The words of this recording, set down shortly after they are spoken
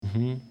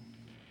Well,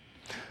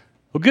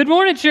 good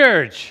morning,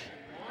 church.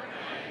 Good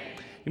morning.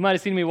 You might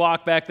have seen me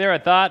walk back there. I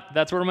thought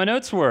that's where my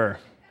notes were.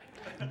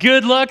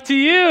 Good luck to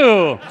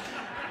you.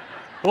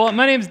 Well,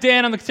 my name's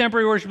Dan. I'm the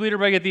contemporary worship leader,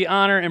 but I get the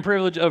honor and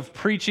privilege of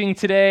preaching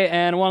today,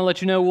 and I want to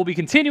let you know we'll be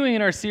continuing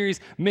in our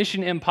series,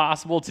 Mission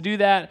Impossible. To do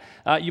that,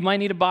 you might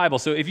need a Bible.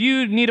 So if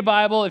you need a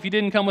Bible, if you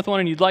didn't come with one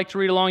and you'd like to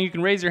read along, you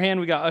can raise your hand.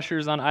 We got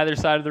ushers on either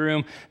side of the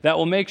room that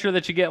will make sure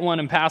that you get one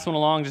and pass one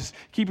along. Just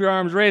keep your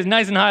arms raised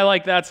nice and high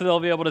like that so they'll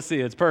be able to see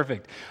it. It's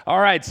perfect.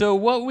 All right, so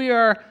what we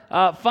are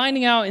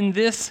finding out in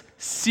this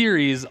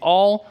series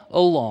all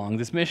along,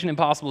 this Mission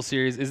Impossible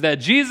series, is that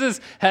Jesus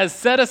has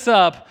set us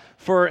up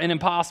for an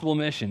impossible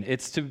mission.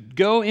 It's to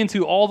go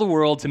into all the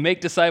world to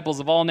make disciples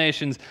of all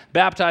nations,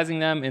 baptizing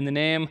them in the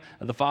name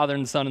of the Father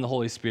and the Son and the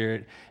Holy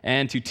Spirit,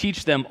 and to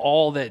teach them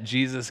all that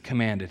Jesus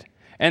commanded.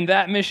 And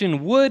that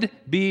mission would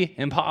be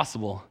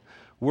impossible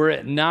were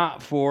it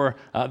not for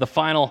the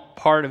final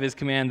part of his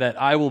command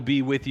that I will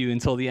be with you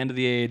until the end of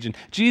the age. And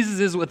Jesus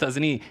is with us,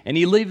 and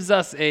he leaves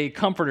us a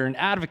comforter, an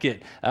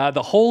advocate,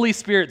 the Holy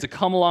Spirit to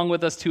come along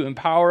with us, to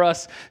empower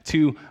us,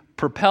 to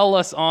propel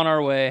us on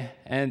our way,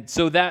 and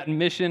so that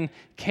mission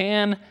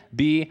can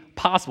be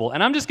possible.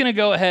 And I'm just going to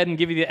go ahead and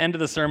give you the end of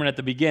the sermon at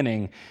the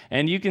beginning,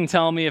 and you can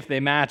tell me if they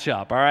match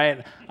up, all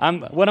right?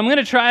 What I'm going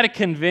to try to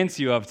convince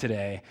you of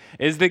today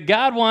is that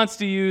God wants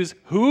to use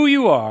who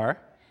you are,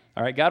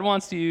 all right? God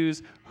wants to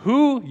use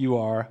who you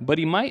are, but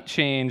he might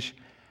change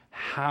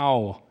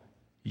how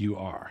you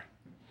are.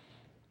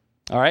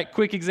 All right,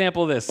 quick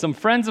example of this. Some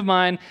friends of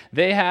mine,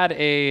 they had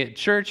a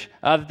church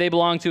that they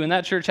belonged to, and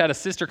that church had a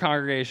sister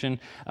congregation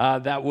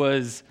that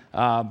was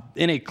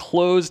in a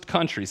closed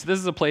country. So this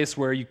is a place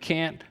where you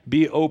can't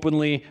be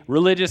openly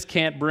religious,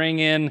 can't bring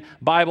in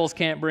Bibles,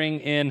 can't bring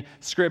in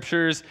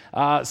scriptures.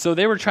 So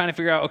they were trying to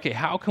figure out, okay,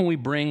 how can we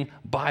bring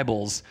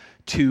Bibles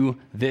to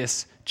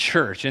this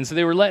church? And so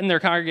they were letting their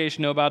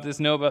congregation know about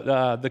this, know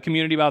about the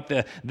community, about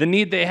the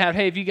need they have.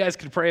 Hey, if you guys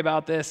could pray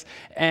about this.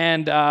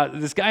 And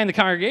this guy in the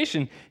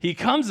congregation, he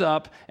comes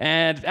up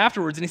and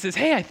afterwards and he says,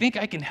 hey, I think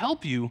I can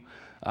help you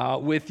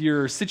with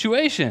your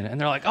situation. And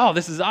they're like, oh,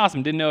 this is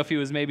awesome. Didn't know if he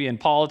was maybe in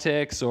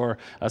politics or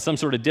some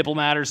sort of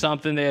diplomat or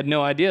something. They had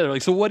no idea. They're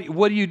like, so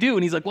what do you do?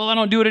 And he's like, well, I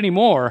don't do it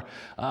anymore.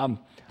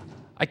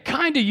 I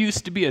kind of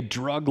used to be a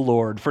drug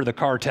lord for the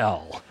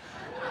cartel.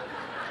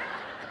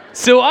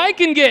 So I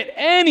can get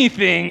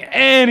anything,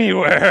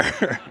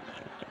 anywhere.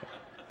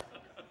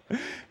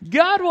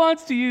 God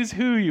wants to use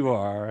who you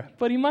are,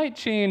 but he might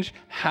change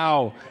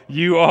how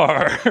you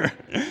are.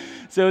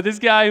 So this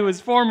guy who was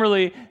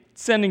formerly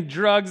sending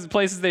drugs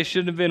places they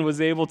shouldn't have been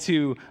was able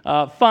to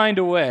find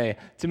a way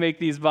to make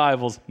these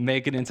Bibles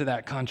make it into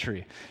that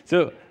country.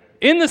 So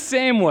in the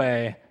same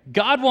way,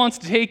 God wants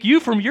to take you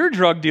from your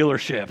drug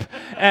dealership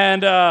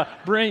and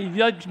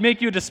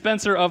make you a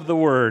dispenser of the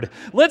word.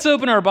 Let's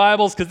open our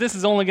Bibles because this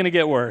is only going to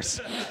get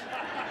worse.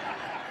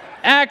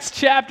 Acts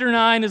chapter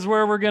 9 is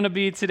where we're going to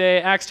be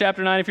today. Acts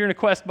chapter 9. If you're in a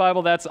Quest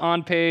Bible, that's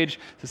on page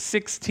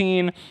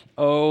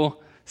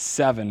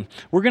 1607.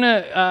 We're going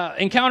to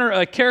encounter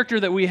a character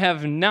that we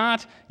have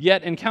not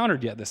yet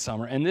encountered this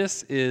summer, and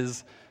this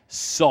is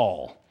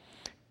Saul.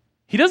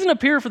 He doesn't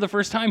appear for the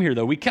first time here,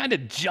 though. We kind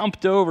of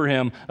jumped over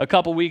him a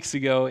couple weeks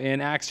ago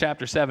in Acts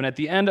chapter 7. At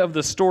the end of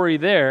the story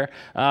there,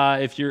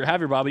 if you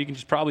have your Bible, you can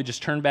probably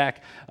just turn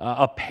back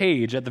a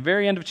page. At the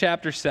very end of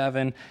chapter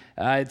 7,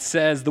 it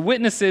says, the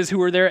witnesses who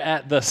were there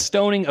at the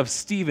stoning of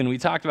Stephen. We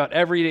talked about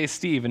everyday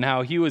Steve and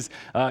how he was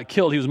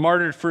killed. He was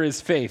martyred for his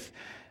faith.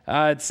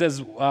 It says,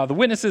 the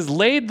witnesses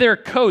laid their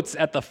coats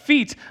at the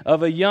feet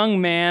of a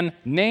young man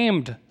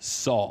named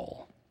Saul.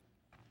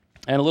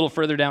 And a little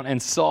further down, and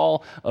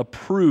Saul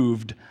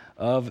approved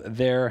of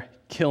their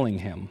killing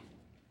him.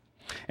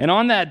 And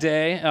on that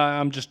day,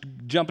 I'm just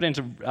jumping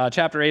into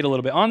chapter 8 a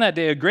little bit. On that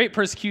day, a great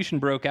persecution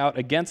broke out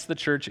against the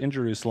church in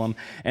Jerusalem,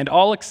 and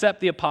all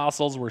except the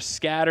apostles were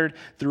scattered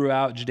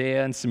throughout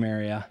Judea and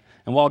Samaria.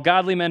 And while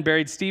godly men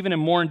buried Stephen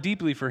and mourned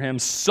deeply for him,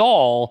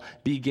 Saul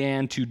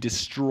began to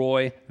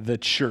destroy the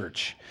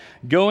church.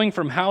 Going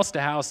from house to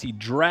house, he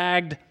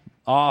dragged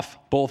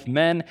off both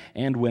men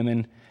and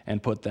women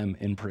and put them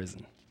in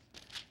prison.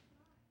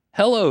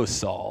 Hello,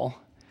 Saul.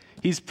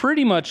 He's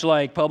pretty much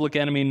like public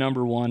enemy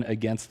number one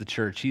against the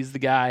church. He's the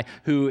guy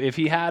who, if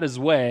he had his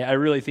way, I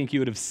really think he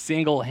would have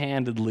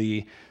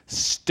single-handedly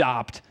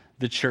stopped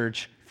the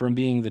church from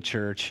being the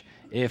church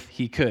if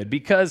he could.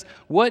 Because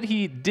what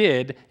he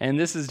did, and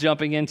this is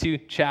jumping into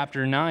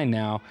chapter 9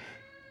 now,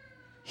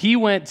 he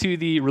went to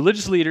the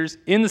religious leaders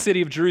in the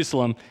city of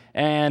Jerusalem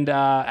and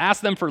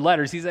asked them for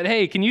letters. He said,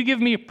 hey, can you give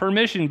me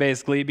permission,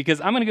 basically, because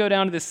I'm going to go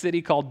down to this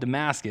city called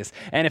Damascus,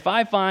 and if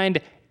I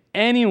find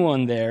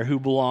anyone there who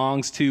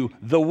belongs to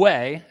the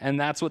way, and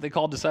that's what they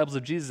called disciples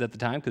of Jesus at the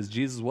time, because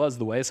Jesus was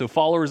the way, so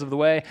followers of the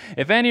way.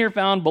 If any are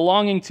found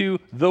belonging to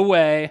the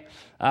way,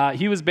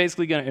 he was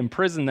basically going to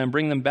imprison them,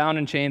 bring them bound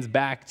in chains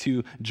back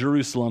to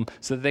Jerusalem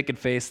so that they could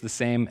face the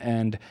same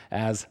end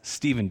as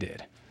Stephen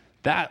did.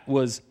 That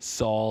was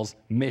Saul's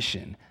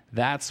mission.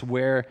 That's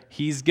where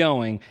he's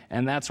going,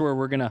 and that's where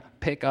we're going to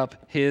pick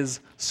up his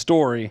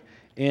story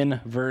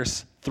in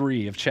verse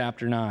 3 of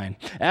chapter 9.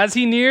 As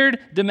he neared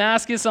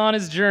Damascus on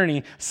his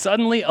journey,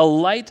 suddenly a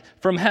light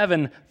from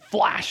heaven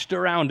flashed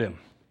around him.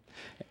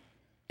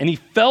 And he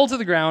fell to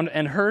the ground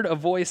and heard a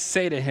voice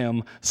say to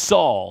him,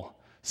 "Saul,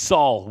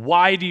 Saul,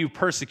 why do you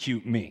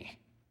persecute me?"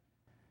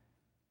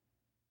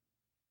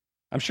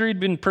 I'm sure he'd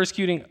been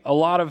persecuting a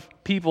lot of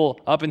people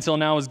up until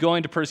now, is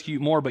going to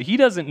persecute more, but he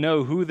doesn't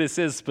know who this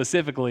is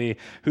specifically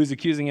who's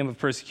accusing him of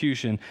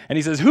persecution. And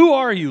he says, "Who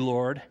are you,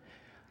 Lord?"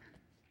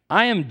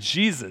 "I am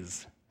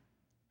Jesus,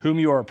 whom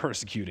you are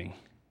persecuting."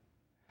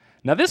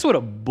 Now, this would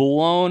have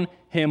blown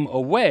him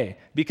away,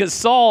 because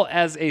Saul,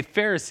 as a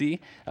Pharisee,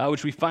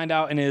 which we find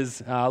out in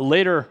his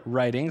later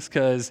writings,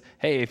 because,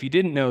 hey, if you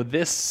didn't know,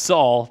 this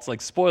Saul, it's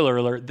like spoiler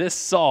alert, this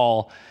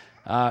Saul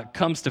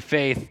comes to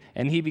faith,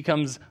 and he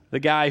becomes the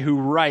guy who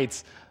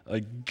writes a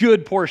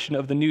good portion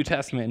of the New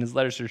Testament in his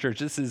letters to the church.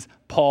 This is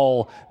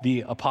Paul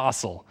the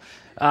Apostle.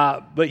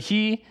 But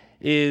he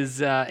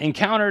is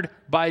encountered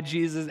by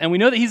Jesus, and we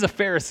know that he's a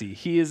Pharisee.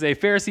 He is a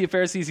Pharisee of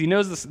Pharisees. He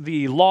knows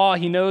the law,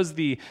 he knows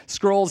the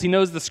scrolls, he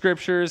knows the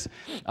scriptures,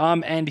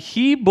 and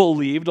he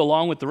believed,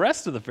 along with the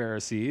rest of the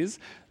Pharisees,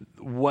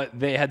 what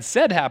they had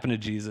said happened to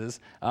Jesus,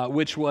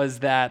 which was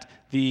that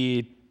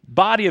the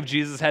body of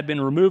Jesus had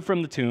been removed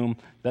from the tomb,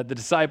 that the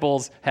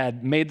disciples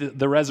had made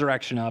the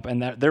resurrection up,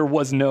 and that there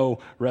was no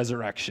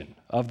resurrection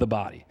of the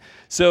body.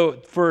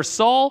 So for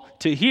Saul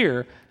to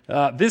hear,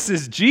 this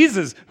is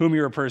Jesus whom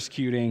you are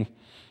persecuting,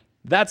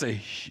 that's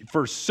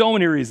for so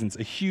many reasons,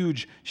 a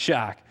huge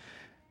shock.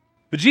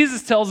 But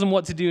Jesus tells him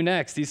what to do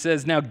next. He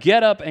says, "Now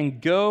get up and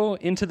go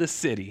into the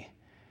city,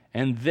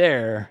 and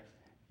there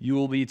you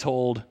will be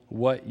told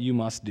what you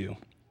must do."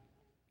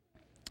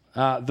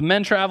 The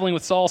men traveling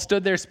with Saul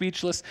stood there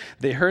speechless.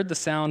 They heard the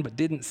sound but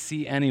didn't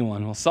see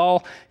anyone. Well,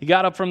 Saul, he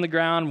got up from the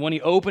ground. When he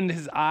opened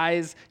his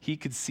eyes, he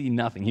could see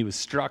nothing. He was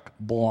struck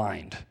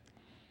blind.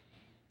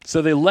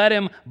 So they led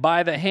him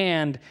by the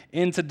hand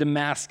into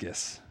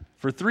Damascus.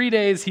 For 3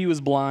 days he was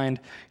blind.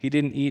 He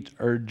didn't eat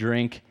or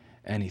drink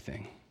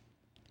anything.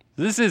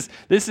 This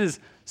is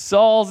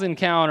Saul's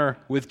encounter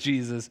with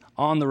Jesus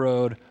on the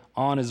road,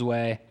 on his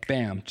way.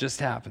 Bam, just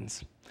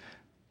happens.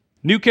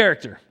 New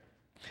character.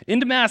 In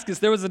Damascus,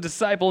 there was a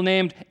disciple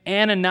named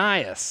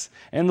Ananias,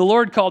 and the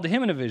Lord called to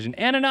him in a vision.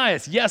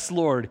 "Ananias, yes,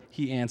 Lord,"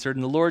 he answered.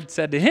 And the Lord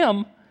said to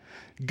him,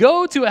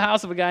 "Go to a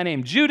house of a guy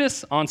named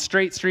Judas on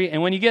Straight Street,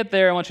 and when you get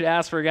there, I want you to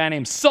ask for a guy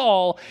named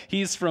Saul.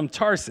 He's from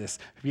Tarsus,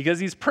 because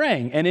he's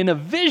praying. And in a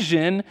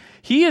vision,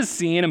 he has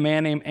seen a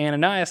man named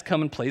Ananias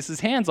come and place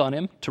his hands on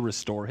him to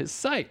restore his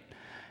sight."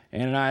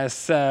 Ananias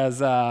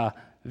says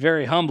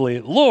very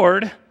humbly,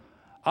 "Lord,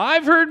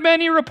 I've heard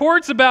many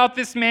reports about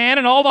this man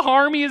and all the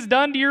harm he has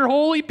done to your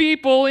holy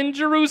people in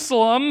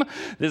Jerusalem."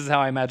 This is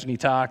how I imagine he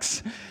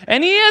talks.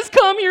 "And he has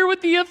come here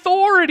with the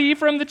authority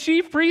from the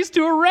chief priest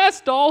to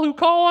arrest all who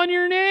call on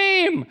your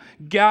name.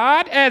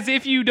 God, as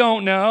if you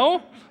don't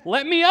know,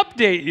 let me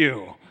update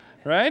you."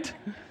 Right?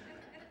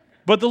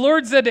 But the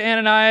Lord said to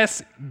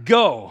Ananias,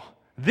 "Go.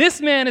 This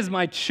man is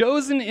my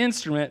chosen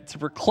instrument to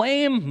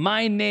proclaim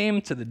my name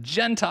to the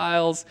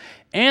Gentiles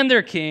and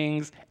their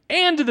kings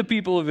and to the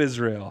people of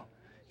Israel."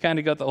 Kind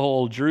of got the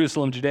whole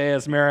Jerusalem, Judea,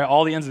 Samaria,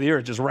 all the ends of the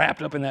earth just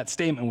wrapped up in that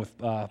statement with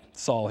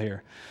Saul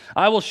here.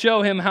 "I will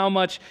show him how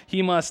much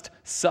he must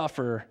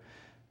suffer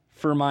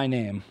for my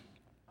name."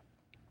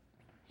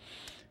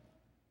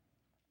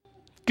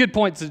 Good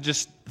point to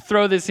just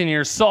throw this in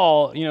here.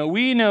 Saul,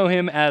 we know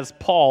him as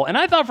Paul. And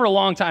I thought for a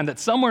long time that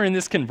somewhere in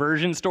this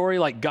conversion story,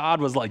 like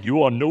God was like,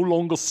 "You are no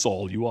longer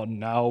Saul, you are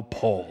now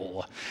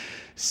Paul.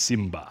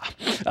 Simba."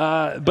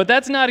 But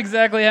that's not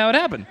exactly how it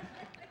happened.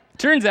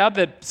 Turns out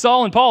that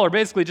Saul and Paul are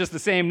basically just the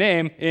same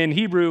name in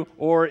Hebrew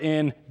or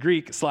in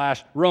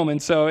Greek/Roman.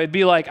 So it'd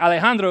be like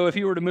Alejandro, if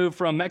he were to move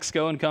from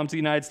Mexico and come to the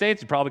United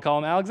States, you'd probably call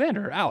him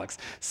Alexander or Alex.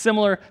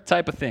 Similar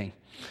type of thing.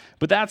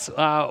 But that's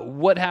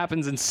what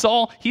happens. And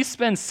Saul, he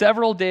spends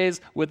several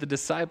days with the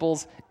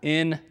disciples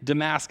in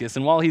Damascus.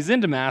 And while he's in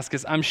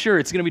Damascus, I'm sure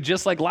it's going to be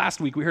just like last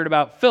week. We heard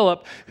about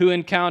Philip, who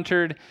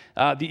encountered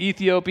the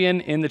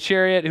Ethiopian in the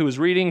chariot who was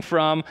reading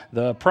from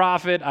the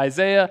prophet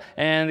Isaiah.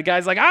 And the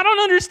guy's like, "I don't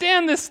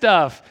understand this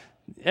stuff."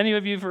 Any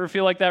of you ever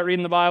feel like that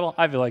reading the Bible?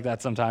 I feel like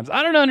that sometimes.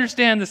 I don't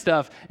understand this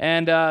stuff.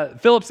 And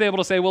Philip's able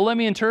to say, "Well, let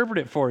me interpret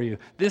it for you.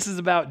 This is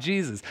about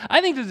Jesus."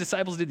 I think the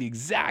disciples did the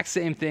exact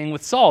same thing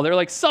with Saul. They're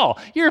like, "Saul,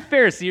 you're a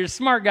Pharisee, you're a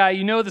smart guy,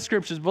 you know the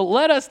scriptures, but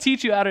let us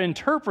teach you how to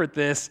interpret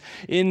this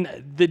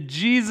in the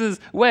Jesus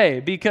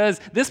way,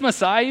 because this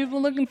Messiah you've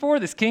been looking for,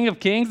 this King of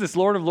Kings, this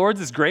Lord of Lords,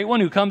 this great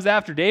one who comes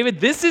after David,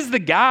 this is the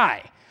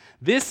guy.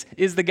 This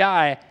is the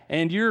guy,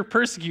 and you're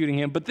persecuting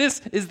him, but this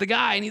is the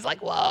guy." And he's like,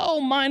 whoa,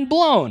 mind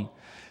blown.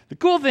 The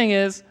cool thing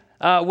is,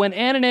 when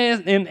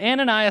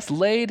Ananias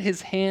laid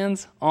his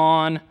hands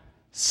on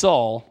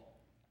Saul,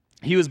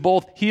 he was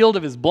both healed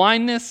of his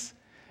blindness,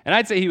 and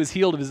I'd say he was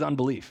healed of his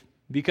unbelief,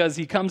 because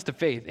he comes to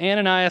faith.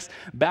 Ananias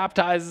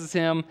baptizes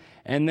him,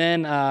 and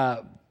then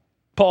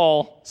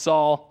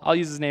Saul, I'll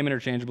use his name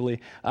interchangeably,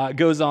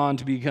 goes on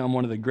to become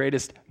one of the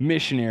greatest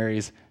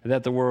missionaries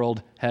that the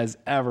world has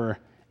ever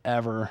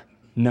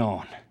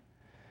known.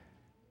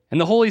 And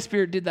the Holy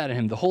Spirit did that in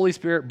him. The Holy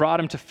Spirit brought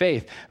him to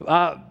faith.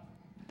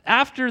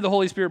 After the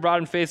Holy Spirit brought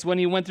him to faith, when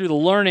he went through the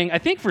learning, I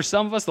think for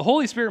some of us, the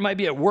Holy Spirit might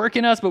be at work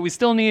in us, but we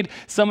still need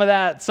some of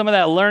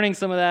that learning,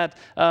 some of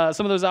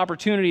those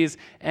opportunities.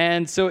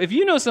 And so if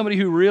you know somebody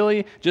who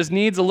really just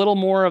needs a little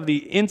more of the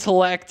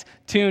intellect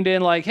tuned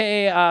in, like,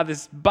 hey,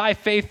 this by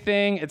faith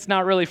thing, it's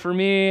not really for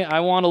me. I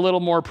want a little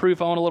more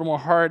proof. I want a little more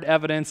hard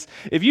evidence.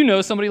 If you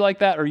know somebody like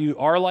that, or you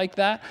are like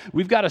that,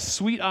 we've got a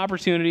sweet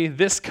opportunity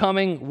this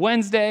coming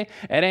Wednesday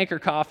at Anchor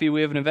Coffee.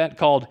 We have an event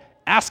called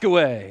Ask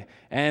Away.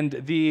 And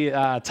the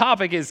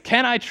topic is,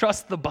 can I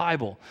trust the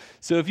Bible?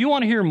 So if you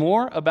want to hear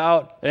more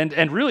about,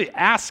 and really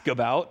ask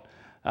about,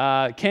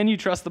 can you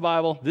trust the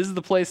Bible? This is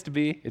the place to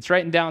be. It's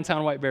right in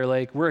downtown White Bear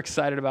Lake. We're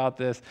excited about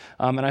this,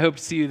 and I hope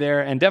to see you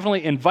there. And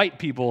definitely invite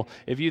people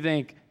if you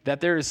think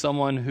that there is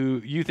someone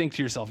who you think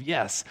to yourself,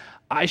 yes,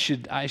 I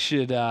should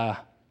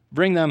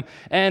bring them.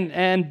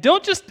 And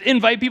don't just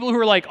invite people who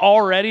are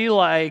already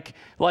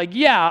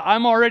yeah,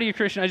 I'm already a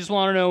Christian. I just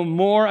want to know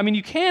more. I mean,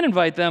 you can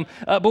invite them.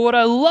 But what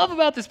I love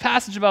about this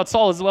passage about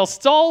Saul is,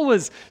 Saul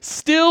was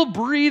still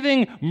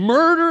breathing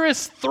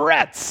murderous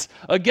threats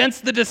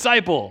against the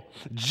disciple.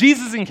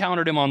 Jesus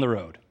encountered him on the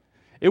road.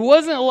 It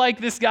wasn't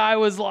like this guy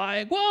was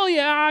like, well,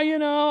 yeah,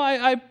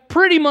 I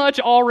pretty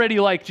much already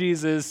like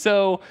Jesus,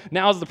 so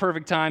now's the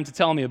perfect time to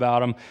tell me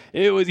about him.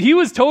 He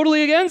was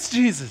totally against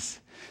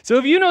Jesus. So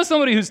if you know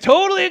somebody who's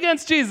totally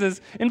against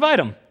Jesus, invite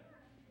them.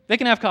 They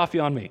can have coffee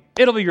on me.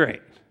 It'll be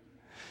great.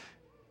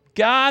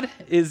 God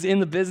is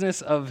in the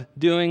business of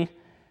doing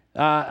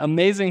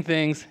amazing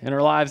things in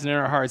our lives and in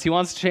our hearts. He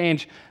wants to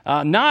change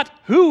not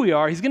who we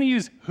are. He's going to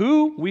use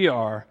who we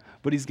are,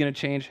 but he's going to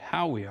change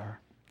how we are.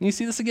 And you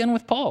see this again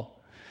with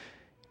Paul.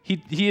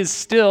 He is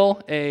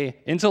still an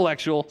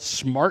intellectual,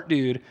 smart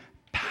dude,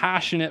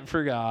 passionate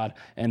for God,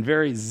 and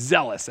very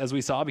zealous, as we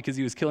saw, because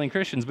he was killing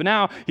Christians. But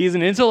now he's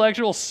an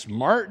intellectual,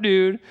 smart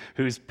dude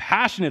who's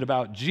passionate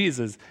about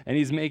Jesus, and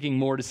he's making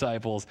more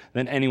disciples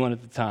than anyone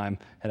at the time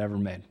had ever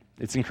made.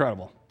 It's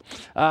incredible.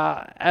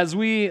 As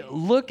we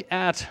look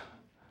at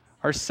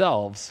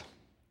ourselves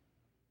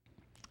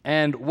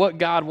and what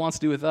God wants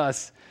to do with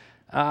us,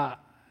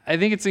 I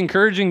think it's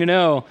encouraging to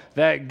know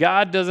that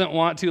God doesn't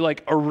want to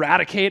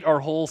eradicate our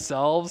whole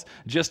selves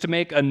just to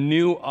make a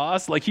new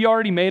us. He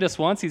already made us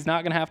once. He's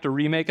not going to have to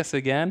remake us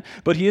again,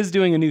 but he is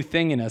doing a new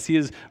thing in us. He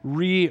is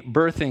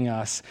rebirthing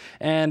us,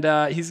 and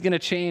he's going to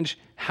change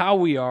how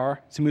we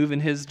are to move in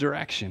his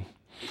direction.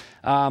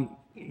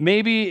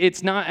 Maybe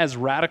it's not as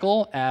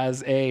radical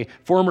as a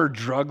former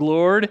drug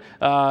lord,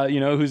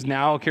 who's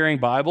now carrying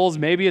Bibles.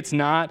 Maybe it's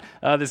not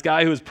this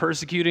guy who is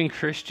persecuting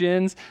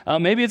Christians.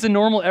 Maybe it's a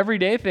normal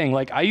everyday thing.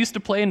 I used to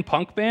play in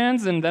punk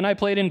bands, and then I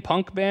played in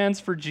punk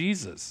bands for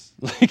Jesus.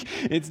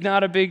 It's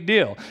not a big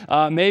deal.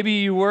 Maybe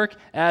you work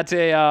at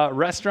a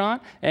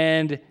restaurant,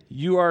 and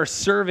you are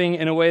serving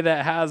in a way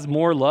that has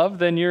more love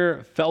than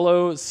your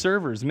fellow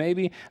servers.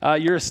 Maybe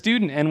you're a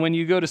student, and when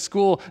you go to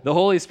school, the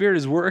Holy Spirit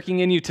is working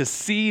in you to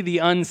see the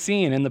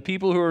unseen and the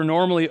people who are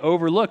normally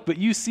overlooked, but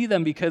you see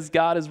them because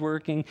God is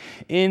working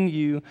in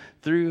you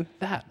through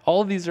that.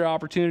 All of these are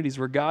opportunities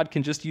where God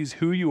can just use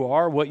who you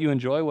are, what you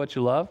enjoy, what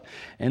you love,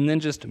 and then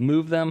just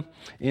move them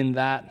in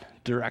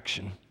that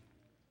direction.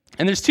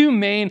 And there's two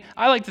main,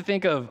 I like to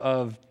think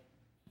of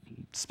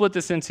split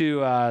this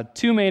into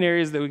two main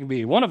areas that we can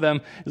be. One of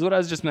them is what I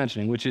was just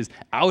mentioning, which is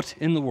out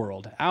in the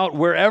world, out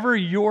wherever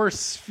your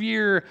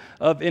sphere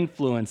of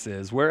influence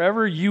is,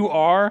 wherever you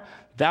are,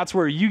 that's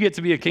where you get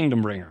to be a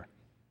kingdom bringer.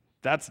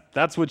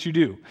 That's what you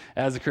do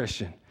as a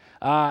Christian.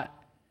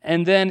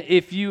 And then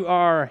if you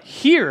are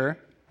here,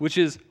 which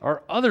is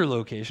our other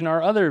location,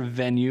 our other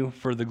venue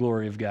for the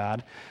glory of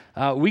God,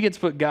 we get to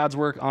put God's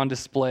work on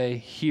display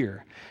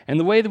here. And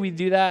the way that we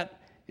do that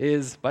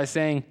is by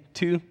saying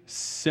two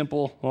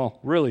simple,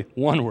 really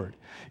one word.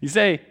 You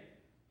say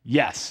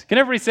yes. Can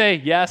everybody say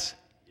yes?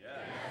 Yes.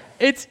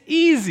 It's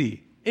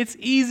easy. It's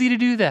easy to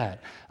do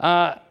that.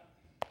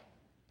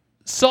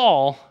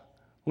 Saul,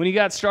 when he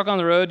got struck on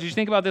the road, did you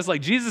think about this?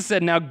 Jesus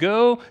said, now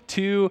go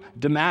to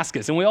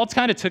Damascus. And we all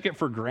kind of took it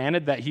for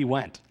granted that he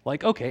went.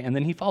 Okay, and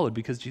then he followed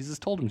because Jesus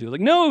told him to.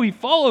 No, he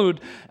followed,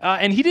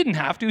 and he didn't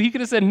have to. He could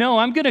have said, no,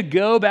 I'm going to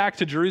go back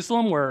to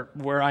Jerusalem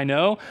where I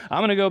know. I'm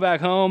going to go back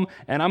home,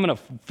 and I'm going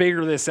to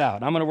figure this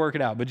out. I'm going to work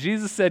it out. But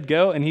Jesus said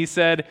go, and he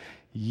said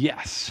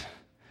yes.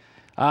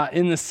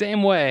 In the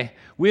same way,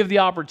 we have the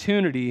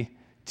opportunity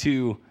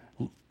to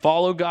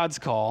follow God's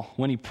call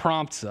when he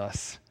prompts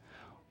us.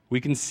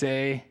 We can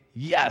say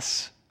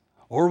yes,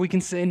 or we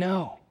can say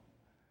no.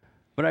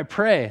 But I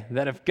pray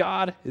that if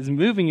God is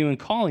moving you and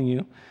calling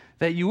you,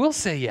 that you will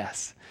say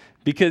yes,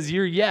 because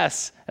your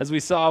yes, as we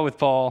saw with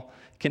Paul,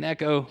 can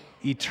echo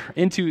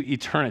into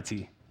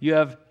eternity. You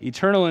have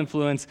eternal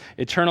influence,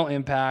 eternal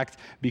impact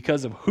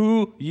because of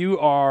who you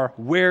are,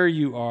 where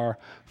you are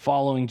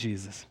following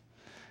Jesus.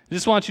 I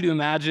just want you to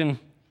imagine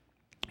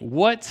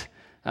what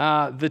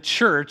the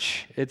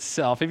church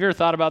itself, have you ever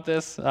thought about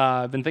this?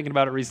 I've been thinking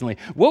about it recently.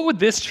 What would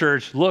this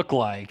church look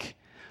like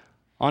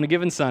on a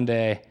given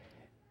Sunday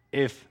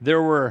if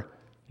there were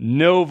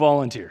no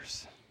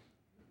volunteers?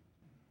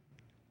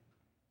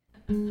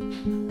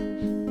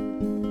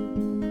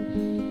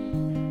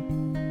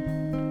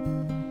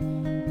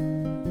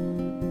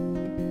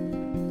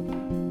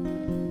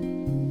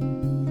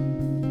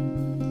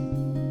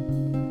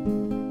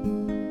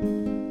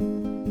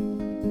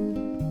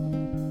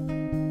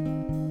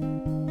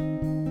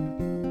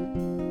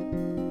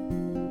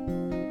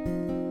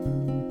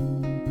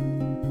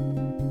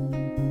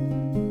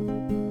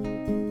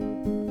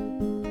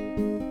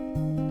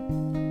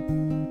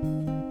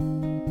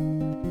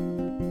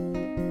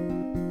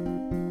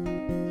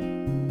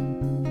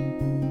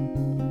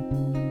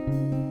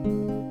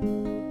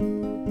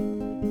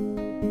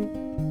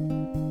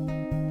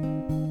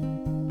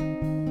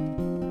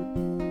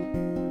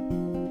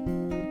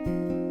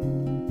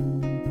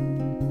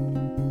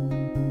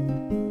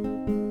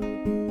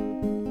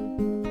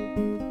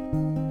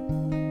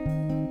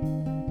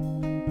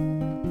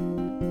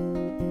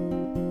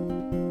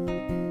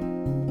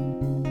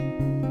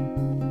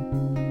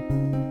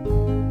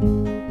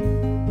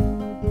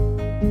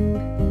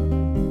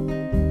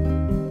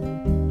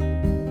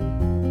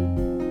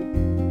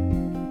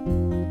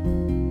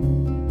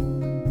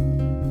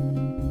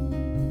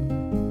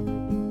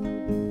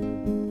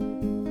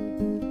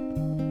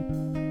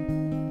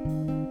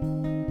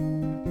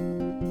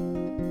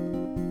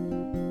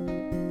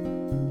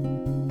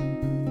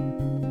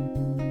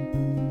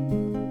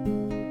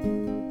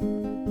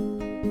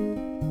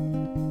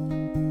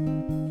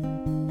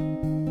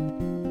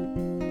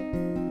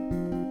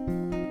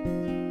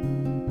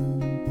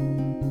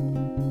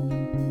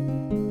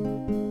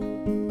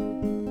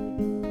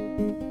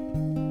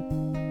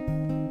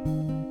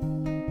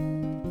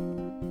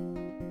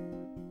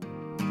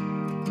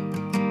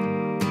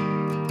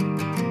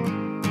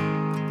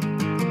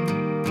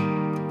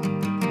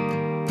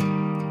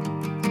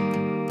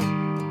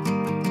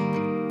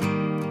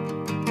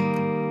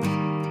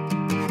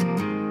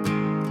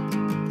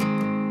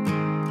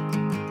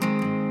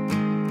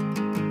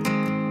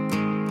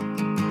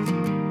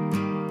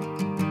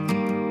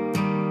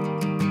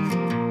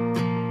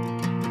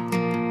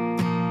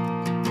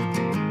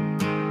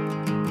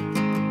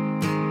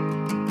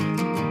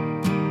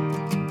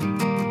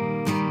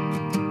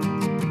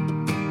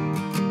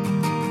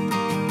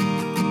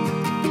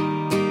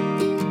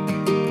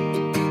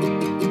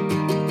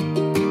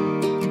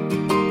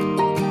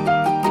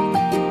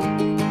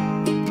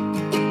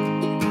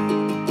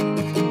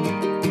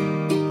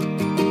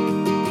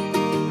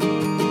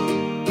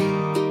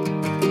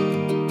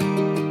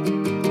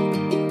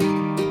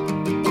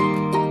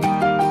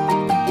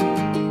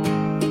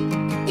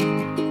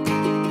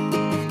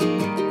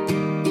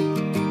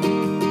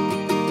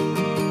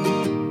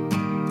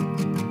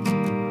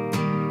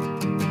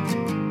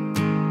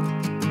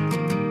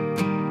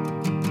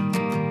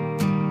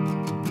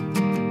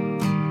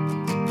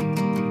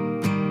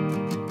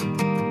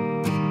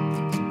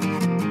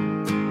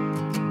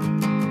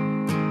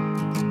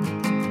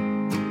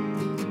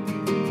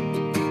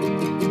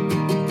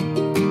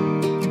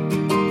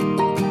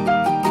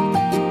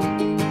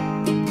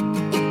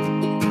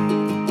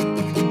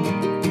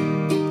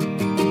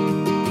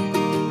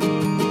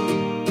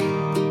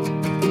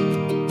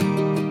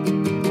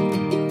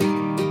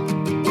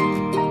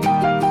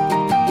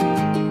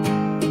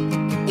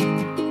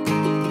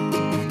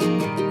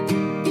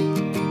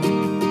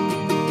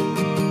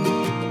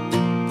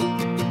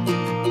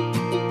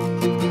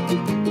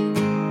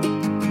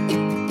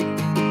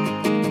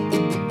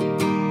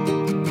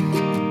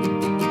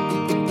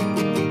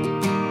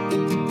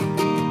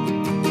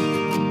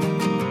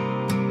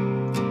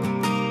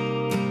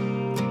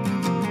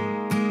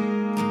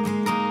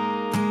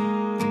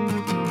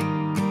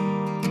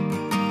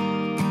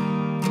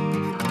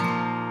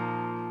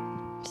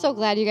 So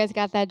glad you guys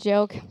got that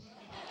joke.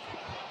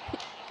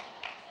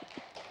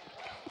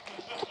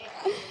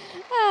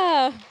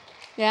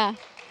 Yeah.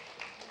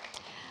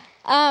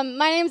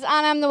 My name's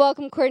Anna. I'm the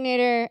welcome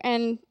coordinator,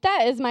 and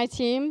that is my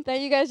team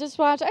that you guys just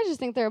watched. I just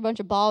think they're a bunch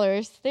of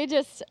ballers.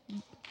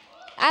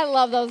 I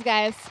love those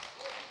guys.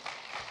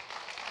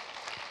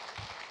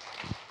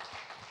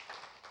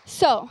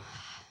 So,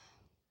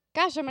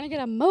 gosh, I'm going to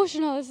get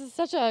emotional. This is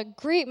such a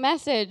great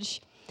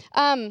message.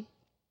 You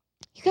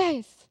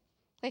guys,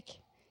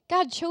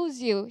 God chose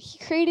you. He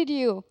created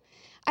you.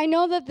 I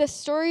know that the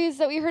stories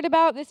that we heard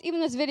about,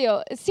 even this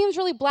video, it seems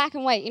really black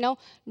and white,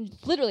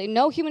 literally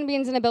no human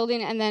beings in a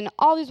building and then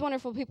all these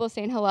wonderful people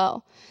saying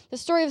hello. The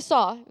story of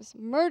Saul was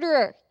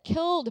murderer,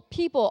 killed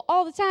people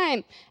all the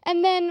time,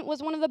 and then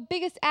was one of the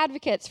biggest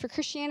advocates for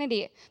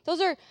Christianity. Those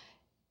are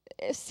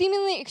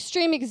seemingly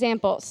extreme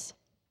examples.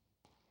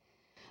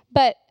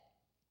 But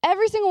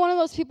every single one of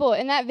those people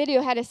in that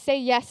video had to say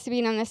yes to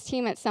being on this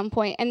team at some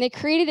point, and they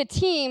created a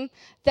team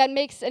that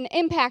makes an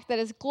impact that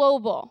is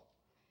global.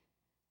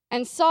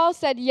 And Saul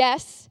said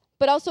yes,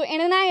 but also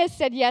Ananias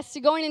said yes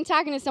to going and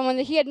talking to someone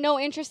that he had no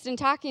interest in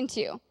talking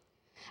to.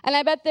 And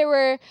I bet there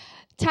were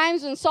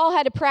times when Saul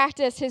had to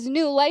practice his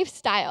new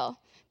lifestyle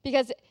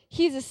because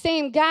he's the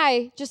same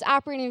guy, just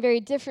operating very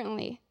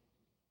differently.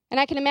 And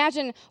I can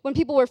imagine when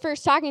people were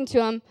first talking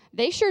to him,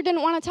 they sure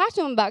didn't want to talk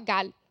to him about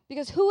God,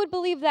 because who would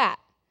believe that?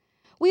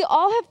 We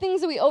all have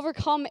things that we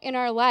overcome in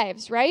our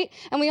lives, right?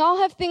 And we all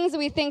have things that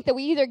we think that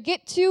we either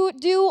get to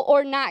do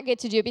or not get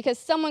to do because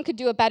someone could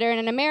do it better. And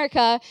in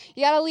America,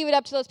 you got to leave it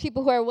up to those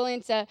people who are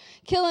willing to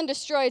kill and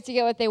destroy to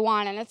get what they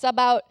want. And it's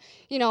about,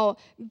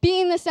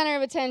 being the center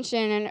of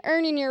attention and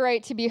earning your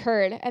right to be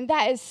heard. And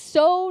that is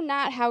so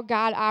not how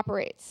God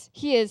operates.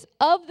 He is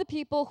of the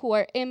people who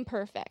are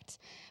imperfect,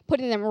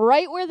 putting them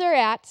right where they're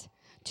at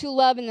to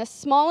love in the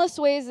smallest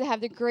ways that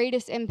have the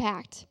greatest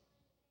impact.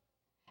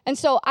 And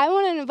so I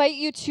want to invite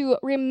you to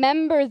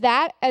remember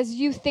that as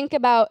you think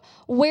about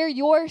where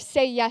your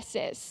say yes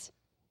is.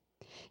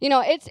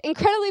 It's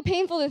incredibly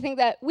painful to think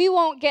that we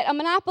won't get a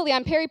monopoly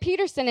on Perry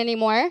Peterson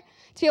anymore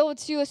to be able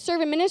to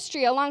serve in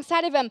ministry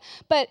alongside of him.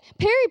 But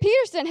Perry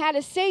Peterson had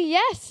to say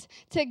yes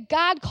to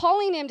God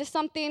calling him to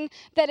something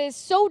that is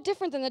so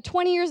different than the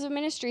 20 years of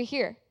ministry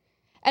here.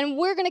 And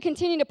we're going to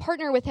continue to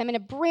partner with him in a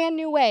brand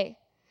new way.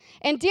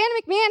 And Dan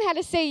McMahon had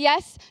to say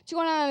yes to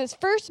going on his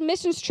first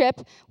missions trip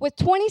with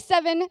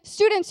 27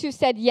 students who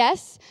said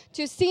yes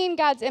to seeing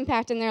God's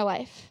impact in their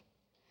life.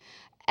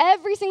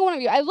 Every single one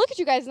of you. I look at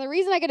you guys, and the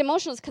reason I get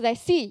emotional is because I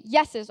see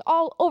yeses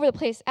all over the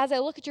place as I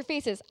look at your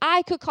faces.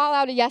 I could call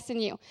out a yes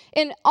in you,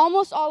 in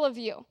almost all of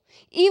you.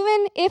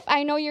 Even if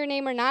I know your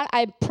name or not,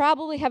 I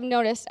probably have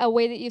noticed a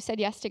way that you said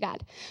yes to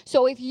God.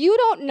 So if you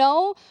don't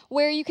know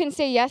where you can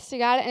say yes to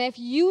God, and if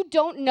you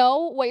don't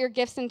know what your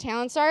gifts and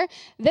talents are,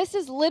 this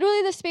is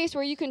literally the space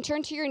where you can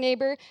turn to your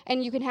neighbor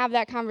and you can have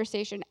that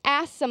conversation.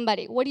 Ask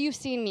somebody, what do you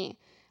see in me?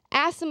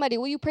 Ask somebody,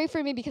 will you pray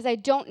for me because I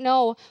don't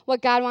know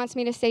what God wants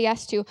me to say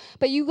yes to.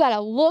 But you got to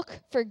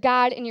look for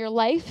God in your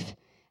life,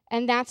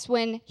 and that's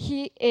when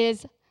he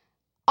is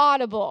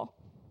audible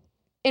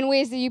in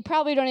ways that you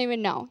probably don't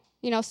even know.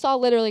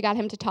 Saul literally got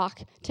him to talk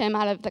to him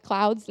out of the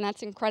clouds, and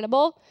that's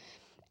incredible.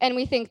 And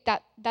we think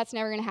that that's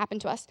never going to happen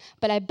to us.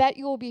 But I bet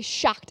you will be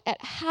shocked at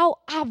how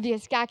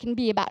obvious God can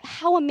be about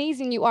how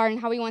amazing you are and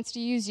how he wants to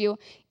use you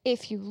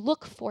if you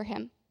look for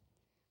him.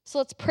 So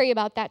let's pray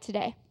about that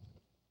today.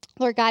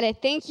 Lord God, I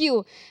thank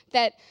you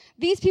that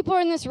these people are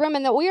in this room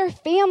and that we are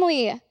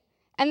family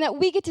and that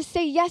we get to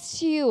say yes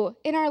to you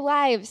in our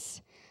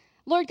lives.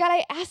 Lord God,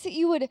 I ask that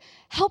you would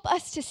help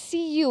us to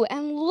see you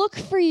and look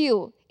for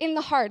you in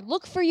the hard,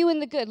 look for you in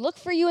the good, look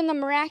for you in the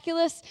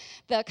miraculous,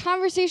 the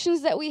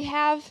conversations that we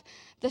have,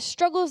 the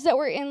struggles that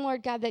we're in,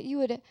 Lord God, that you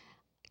would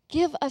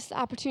give us the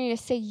opportunity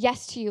to say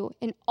yes to you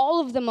in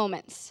all of the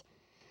moments.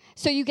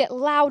 So you get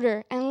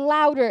louder and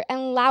louder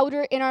and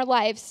louder in our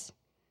lives.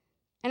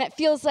 And it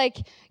feels like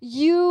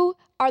you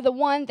are the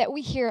one that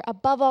we hear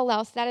above all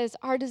else. That is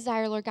our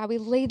desire, Lord God. We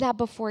lay that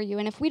before you.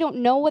 And if we don't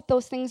know what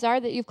those things are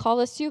that you've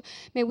called us to,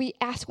 may we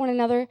ask one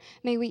another.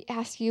 May we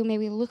ask you. May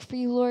we look for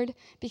you, Lord,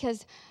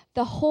 because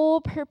the whole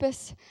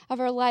purpose of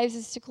our lives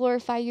is to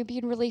glorify you, be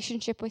in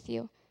relationship with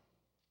you.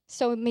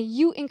 So may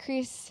you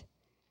increase,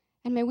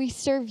 and may we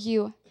serve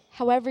you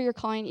however you're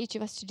calling each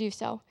of us to do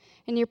so.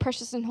 In your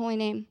precious and holy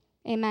name,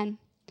 amen.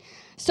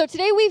 So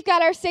today we've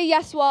got our Say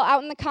Yes wall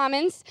out in the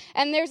Commons,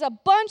 and there's a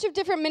bunch of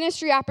different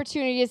ministry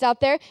opportunities out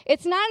there.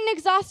 It's not an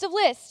exhaustive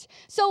list.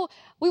 So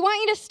we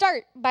want you to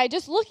start by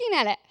just looking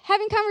at it,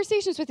 having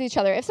conversations with each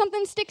other. If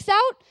something sticks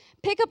out,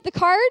 pick up the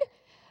card,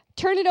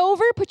 turn it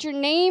over, put your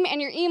name and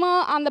your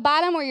email on the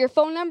bottom or your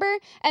phone number,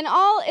 and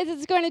all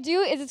it's going to do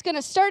is it's going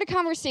to start a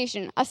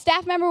conversation. A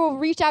staff member will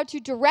reach out to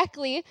you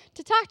directly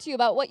to talk to you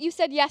about what you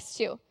said yes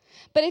to.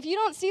 But if you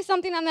don't see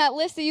something on that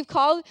list that you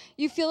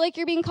feel like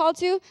you're being called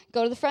to,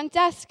 go to the front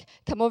desk,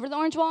 come over to the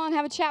Orange Wall and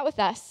have a chat with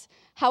us.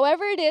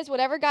 However it is,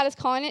 whatever God is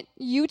calling it,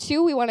 you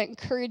too, we want to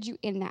encourage you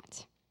in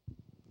that.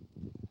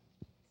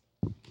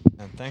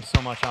 And thanks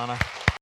so much, Anna.